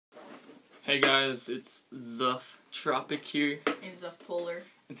Hey guys, it's Zuff Tropic here. And Zuff Polar.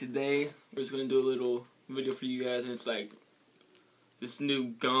 And today we're just gonna do a little video for you guys, and it's like this new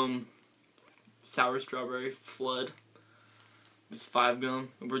gum, sour strawberry flood. It's 5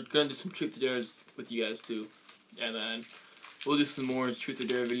 gum. And we're gonna do some truth or dares with you guys too. And then we'll do some more truth or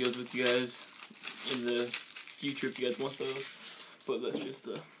dare videos with you guys in the future if you guys want those. But let's just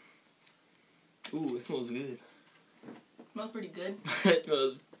ooh, it smells good. Smells pretty good. It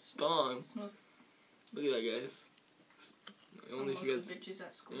smells strong. Smells. Look at that, guys. Only if you guys. Bitches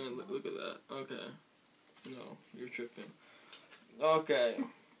at school. Yeah, look at that. Okay. No, you're tripping. Okay.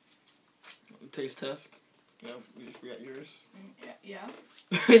 Taste test. Yeah, you just forgot yours. Yeah.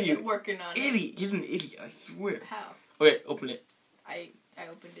 You're working on it. idiot. He's an idiot. I swear. How? Okay, open it. I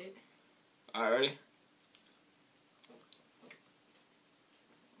opened it. Alright, ready?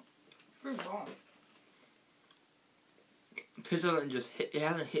 Pretty bomb. Taste hasn't just hit. It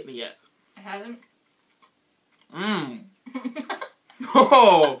hasn't hit me yet. It hasn't. Mmm.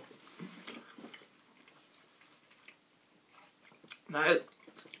 Oh. That.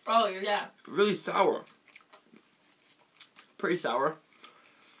 Oh yeah. Really sour. Pretty sour.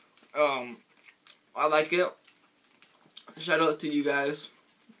 I like it. Shout out to you guys.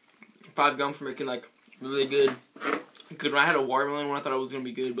 5 gum for making like really good. When I had a watermelon one, I thought it was gonna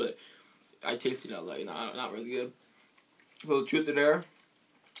be good, but I tasted it. I was like, nah, not really good. A little truth or dare.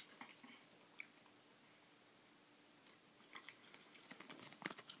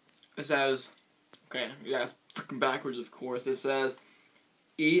 It says, okay, yeah, it's freaking backwards, of course. It says,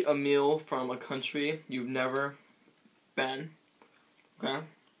 eat a meal from a country you've never been. Okay?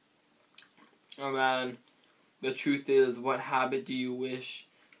 And then, the truth is, what habit do you wish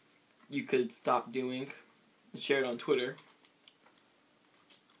you could stop doing? And share it on Twitter.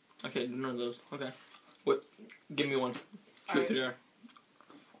 Okay, none of those. Okay. What? Give me one. Truth or dare?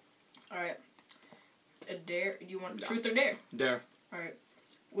 Alright. A dare? Do you want truth or dare? Dare. Alright.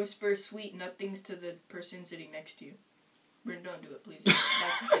 Whisper sweet nothings to the person sitting next to you. Brent, don't do it, please.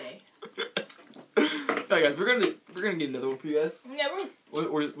 That's gay. Alright, guys, we're gonna get another one for you guys. Yeah,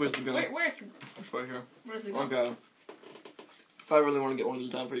 Where's the gun? where's the It's right here. where's the gun? Okay. If I really want to get one of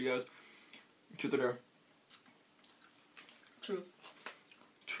these down for you guys. Truth or dare? Truth.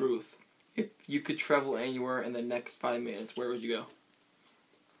 Truth. If you could travel anywhere in the next 5 minutes, where would you go?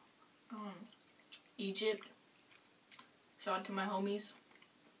 Egypt. Shout out to my homies.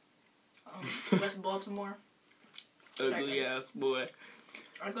 West Baltimore. Ugly ass boy.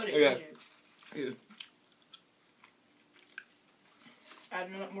 I go to Okay. Egypt. Yeah. Add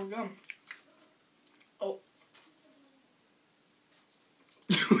a lot more gum. Oh.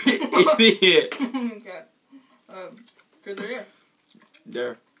 You idiot. Okay. Truth or dare?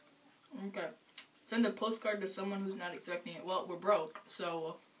 Dare. Okay. Send a postcard to someone who's not expecting it. Well, we're broke,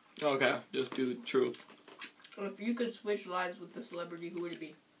 so Okay, just do truth. if you could switch lives with the celebrity, who would it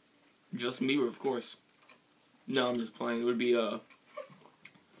be? Just me, of course. No, I'm just playing. It would be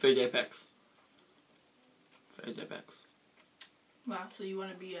Phase Apex. Phase Apex. Wow, so you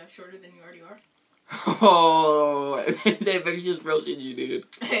want to be shorter than you already are? Oh, Phase Apex just roasted you, dude.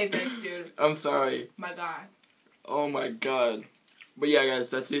 Hey, thanks, dude. I'm sorry. My guy. Oh my god. But yeah, guys,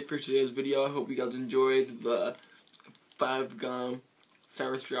 that's it for today's video. I hope you guys enjoyed the 5 gum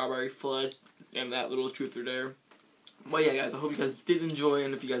sour strawberry flood and that little truth or dare. But yeah, guys, I hope you guys did enjoy,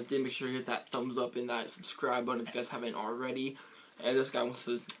 and if you guys did, make sure to hit that thumbs up and that subscribe button if you guys haven't already. And this guy wants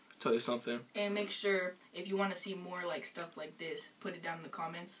to tell you something. And make sure, if you want to see more like stuff like this, put it down in the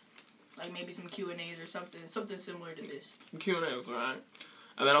comments. Like maybe some Q&As or something similar to this. Q&As, alright.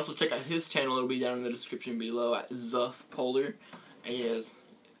 And then also check out his channel. It'll be down in the description below at Zuff Polar. And yes,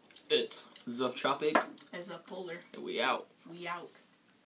 it's Zuff Tropic. As a Polar. And we out. We out.